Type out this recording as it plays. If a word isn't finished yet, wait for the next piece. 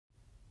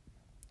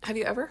Have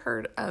you ever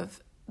heard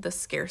of the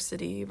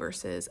scarcity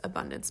versus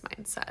abundance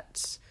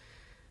mindset?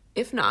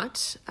 If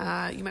not,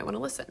 you might want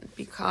to listen,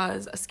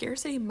 because a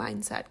scarcity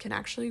mindset can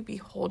actually be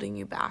holding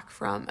you back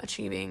from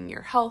achieving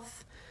your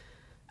health,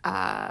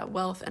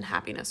 wealth, and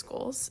happiness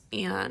goals.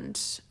 And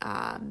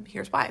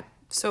here's why.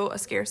 So a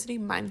scarcity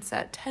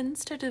mindset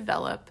tends to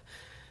develop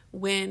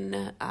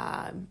when,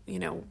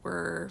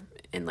 we're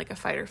in like a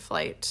fight or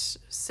flight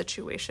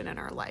situation in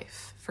our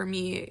life. For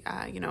me,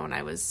 when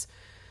I was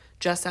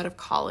just out of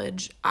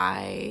college,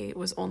 I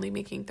was only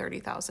making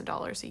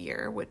 $30,000 a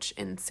year, which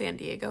in San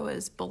Diego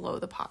is below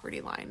the poverty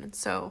line. And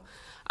so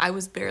I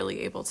was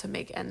barely able to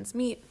make ends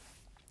meet,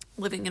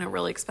 living in a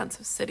really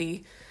expensive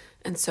city.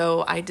 And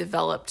so I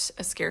developed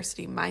a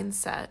scarcity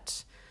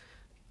mindset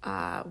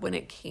when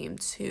it came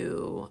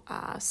to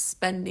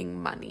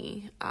spending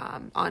money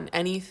on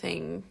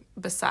anything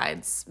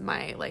besides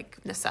my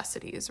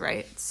necessities,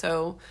 right?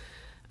 So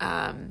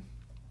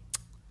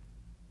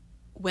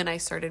when I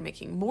started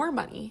making more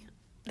money,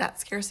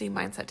 that scarcity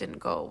mindset didn't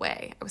go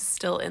away. I was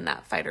still in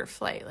that fight or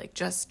flight,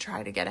 just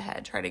try to get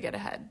ahead.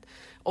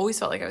 Always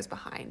felt like I was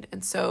behind.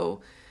 And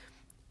so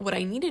what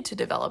I needed to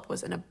develop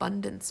was an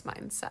abundance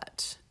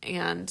mindset.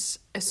 And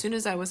as soon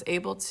as I was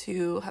able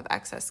to have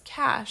excess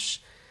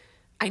cash,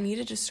 I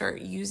needed to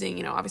start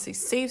using, obviously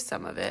save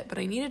some of it, but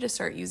I needed to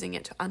start using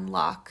it to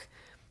unlock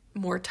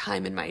more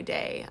time in my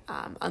day,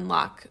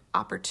 unlock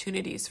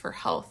opportunities for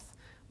health,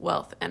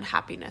 wealth, and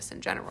happiness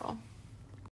in general.